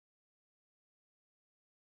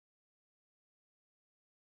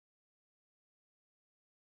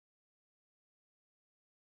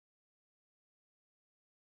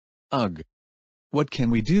Ugh. What can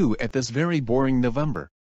we do at this very boring November?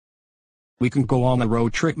 We can go on a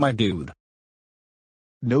road trip, my dude.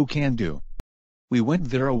 No can do. We went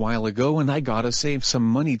there a while ago and I gotta save some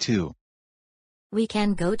money too. We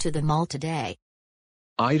can go to the mall today.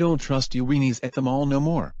 I don't trust you weenies at the mall no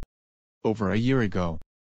more. Over a year ago,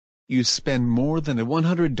 you spent more than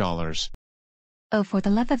 $100. Oh, for the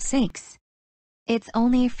love of sakes. It's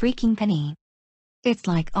only a freaking penny. It's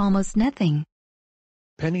like almost nothing.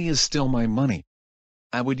 Penny is still my money.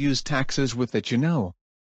 I would use taxes with it, you know.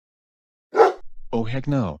 Oh heck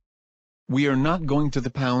no. We are not going to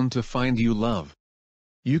the pound to find you love.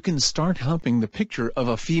 You can start humping the picture of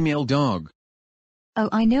a female dog. Oh,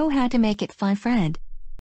 I know how to make it fun, Fred.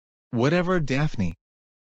 Whatever, Daphne.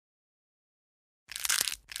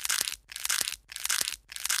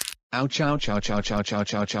 Ouch, ouch, ouch, ouch, ouch,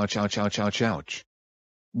 ouch, ouch, ouch, ouch, ouch, ouch, ouch.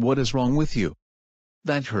 What is wrong with you?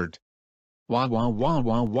 That hurt. Wah wah wah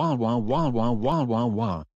wah wah wah wah wah wah wah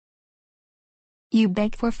wah. You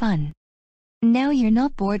begged for fun. Now you're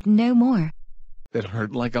not bored no more. That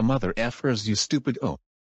hurt like a mother effers, you stupid. Oh.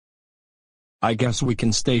 I guess we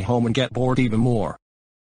can stay home and get bored even more.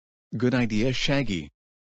 Good idea, Shaggy.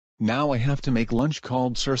 Now I have to make lunch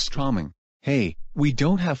called surströmming. Hey, we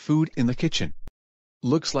don't have food in the kitchen.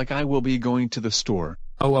 Looks like I will be going to the store.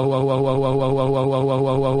 Can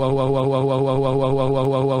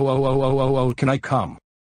I come?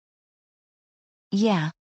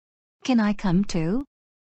 Yeah. Can I come too?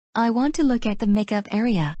 I want to look at the makeup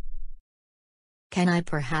area. Can I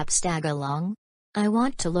perhaps tag along? I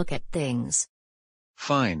want to look at things.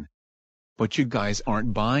 Fine. But you guys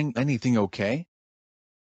aren't buying anything, okay?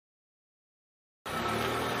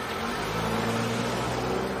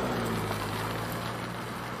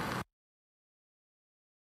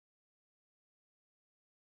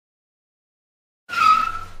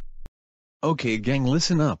 Okay gang,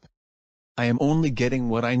 listen up. I am only getting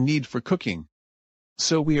what I need for cooking.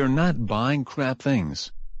 So we are not buying crap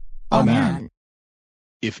things. Oh man.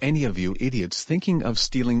 If any of you idiots thinking of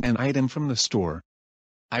stealing an item from the store,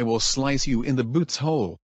 I will slice you in the boots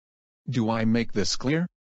hole. Do I make this clear?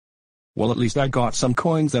 Well, at least I got some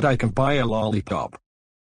coins that I can buy a lollipop.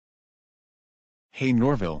 Hey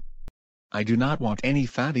Norville. I do not want any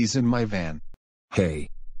fatties in my van. Hey.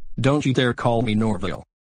 Don't you dare call me Norville.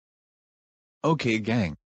 Okay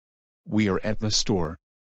gang. We are at the store.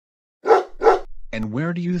 And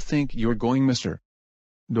where do you think you're going, mister?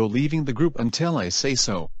 No leaving the group until I say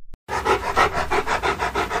so.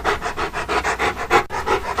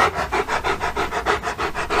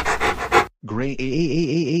 Great.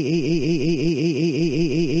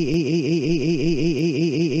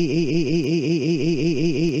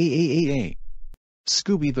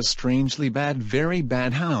 Scooby the strangely bad, very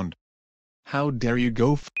bad hound. How dare you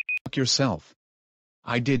go fuck yourself?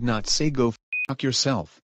 I did not say go fuck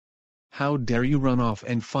yourself. How dare you run off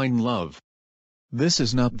and find love? This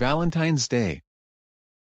is not Valentine's Day.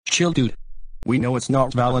 Chill, dude. We know it's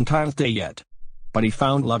not Valentine's Day yet. But he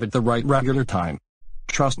found love at the right regular time.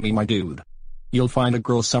 Trust me, my dude. You'll find a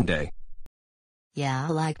girl someday. Yeah,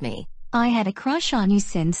 like me. I had a crush on you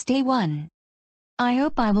since day one. I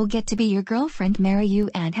hope I will get to be your girlfriend, marry you,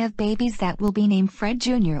 and have babies that will be named Fred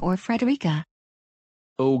Jr. or Frederica.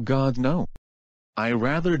 Oh God, no. I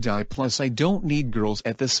rather die, plus I don't need girls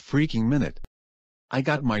at this freaking minute. I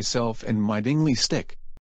got myself and my dingly stick.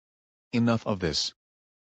 Enough of this.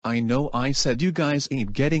 I know I said you guys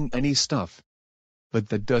ain't getting any stuff. But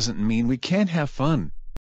that doesn't mean we can't have fun.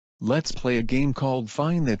 Let's play a game called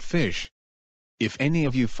Find That Fish. If any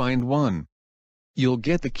of you find one, you'll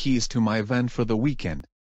get the keys to my van for the weekend.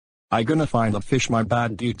 I gonna find the fish, my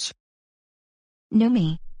bad dudes. No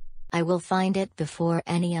me. I will find it before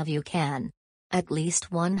any of you can. At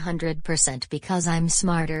least 100% because I'm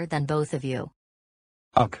smarter than both of you.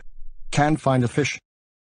 Ugh. Can't find a fish.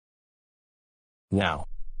 Now.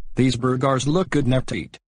 These burgers look good enough to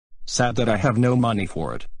eat. Sad that I have no money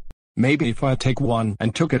for it. Maybe if I take one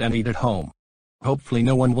and took it and eat it home. Hopefully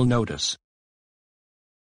no one will notice.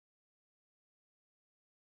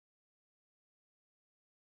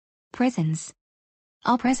 Presents.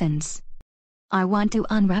 All presents. I want to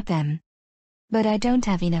unwrap them. But I don't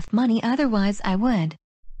have enough money, otherwise I would.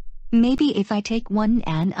 Maybe if I take one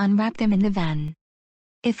and unwrap them in the van.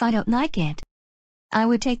 If I don't like it, I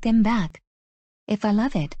would take them back. If I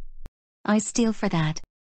love it, I steal for that.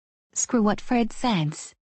 Screw what Fred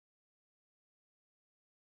says.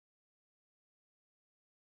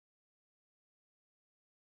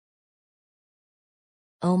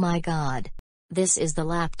 Oh my god. This is the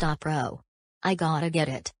laptop Pro. I gotta get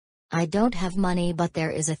it. I don't have money, but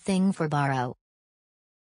there is a thing for borrow.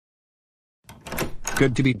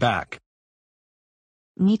 Good to be back.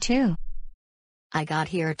 Me too. I got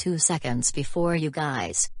here 2 seconds before you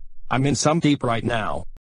guys. I'm in some deep right now.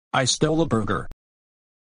 I stole a burger.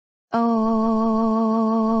 Oh,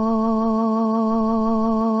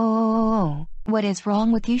 what is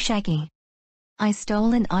wrong with you, Shaggy? I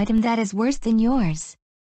stole an item that is worse than yours.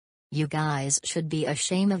 You guys should be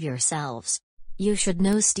ashamed of yourselves. You should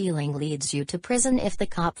know stealing leads you to prison if the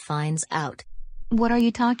cop finds out. What are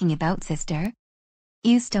you talking about, sister?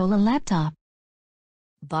 You stole a laptop.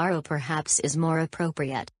 Borrow perhaps is more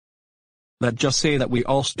appropriate. Let's just say that we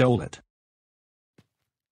all stole it.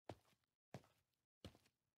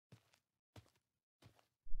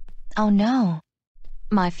 Oh no.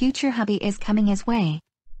 My future hubby is coming his way.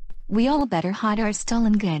 We all better hide our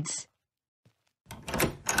stolen goods.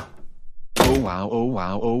 Oh wow, oh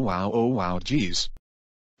wow, oh wow, oh wow, geez.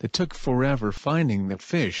 It took forever finding that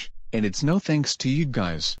fish, and it's no thanks to you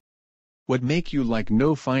guys. What make you like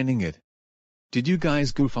no finding it? Did you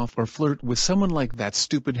guys goof off or flirt with someone like that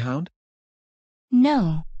stupid hound?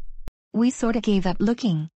 No. We sorta gave up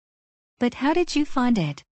looking. But how did you find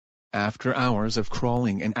it? After hours of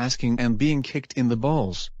crawling and asking and being kicked in the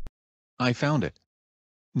balls, I found it.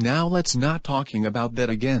 Now let's not talking about that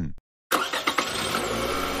again.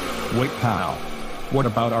 Wait, pal. What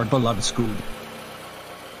about our beloved Scoob?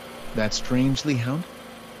 That strangely hound?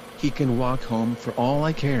 He can walk home for all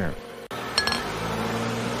I care.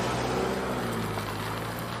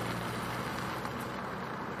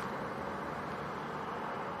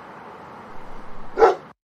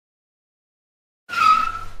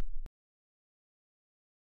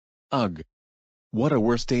 Ugh. What a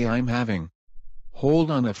worse day I'm having. Hold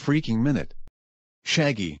on a freaking minute.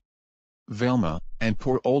 Shaggy, Velma, and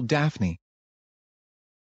poor old Daphne.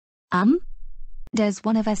 Does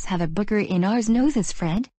one of us have a booger in our noses,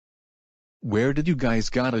 Fred? Where did you guys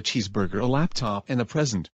got a cheeseburger, a laptop, and a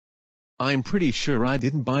present? I'm pretty sure I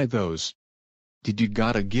didn't buy those. Did you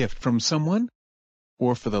got a gift from someone?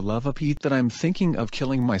 Or for the love of Pete that I'm thinking of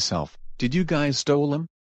killing myself, did you guys stole them?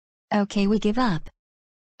 Okay, we give up.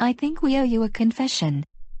 I think we owe you a confession.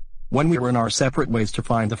 When we were in our separate ways to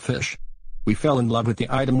find the fish, we fell in love with the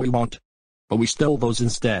item we want. But we stole those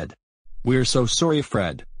instead. We're so sorry,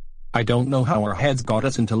 Fred. I don't know how our heads got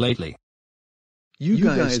us into lately. You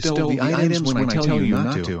guys stole the items when I tell you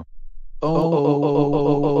not to. Oh,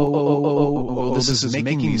 this is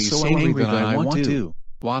making me so angry that I want to.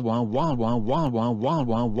 I'm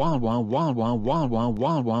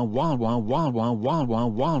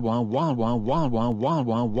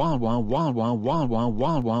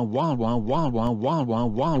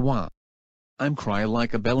crying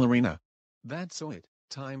like a ballerina. That's so it.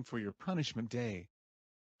 Time for your punishment day.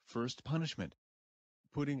 First punishment.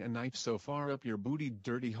 Putting a knife so far up your booty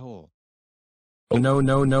dirty hole. Oh no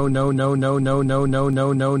no no no no no no no no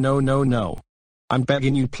no no no no no. I'm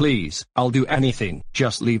begging you, please. I'll do anything.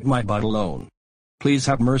 Just leave my butt alone. Please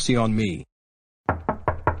have mercy on me.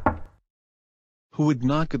 Who would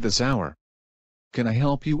knock at this hour? Can I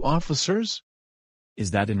help you, officers?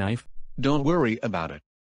 Is that a knife? Don't worry about it.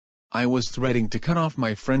 I was threatening to cut off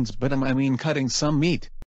my friend's butt. I mean cutting some meat.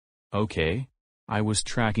 Okay. I was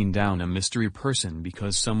tracking down a mystery person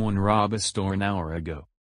because someone robbed a store an hour ago.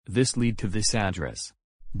 This lead to this address.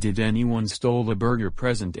 Did anyone stole a burger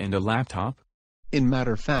present and a laptop? In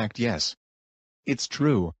matter of fact, yes. It's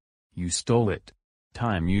true. You stole it.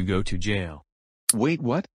 Time you go to jail. Wait,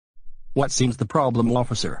 what? What seems the problem,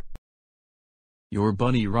 officer? Your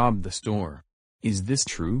buddy robbed the store. Is this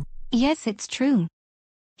true? Yes, it's true.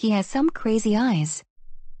 He has some crazy eyes.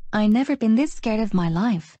 I never been this scared of my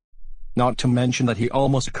life. Not to mention that he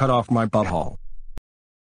almost cut off my butthole.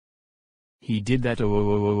 He did that.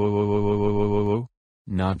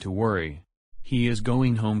 Not to worry. He is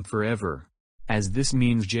going home forever. As this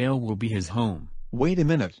means jail will be his home. Wait a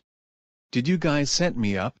minute. Did you guys set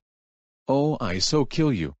me up? Oh, I so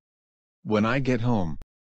kill you. When I get home,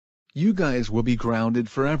 you guys will be grounded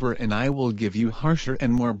forever and I will give you harsher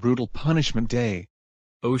and more brutal punishment day.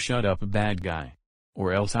 Oh, shut up, bad guy.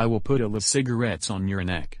 Or else I will put a cigarettes on your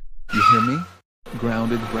neck. You hear me?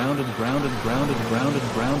 Grounded, grounded, grounded, grounded, grounded,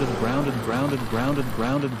 grounded, grounded, grounded, grounded,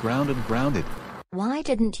 grounded, grounded, grounded. Why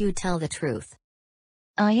didn't you tell the truth?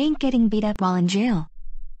 I ain't getting beat up while in jail.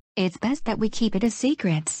 It's best that we keep it a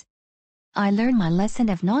secret. I learned my lesson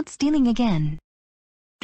of not stealing again.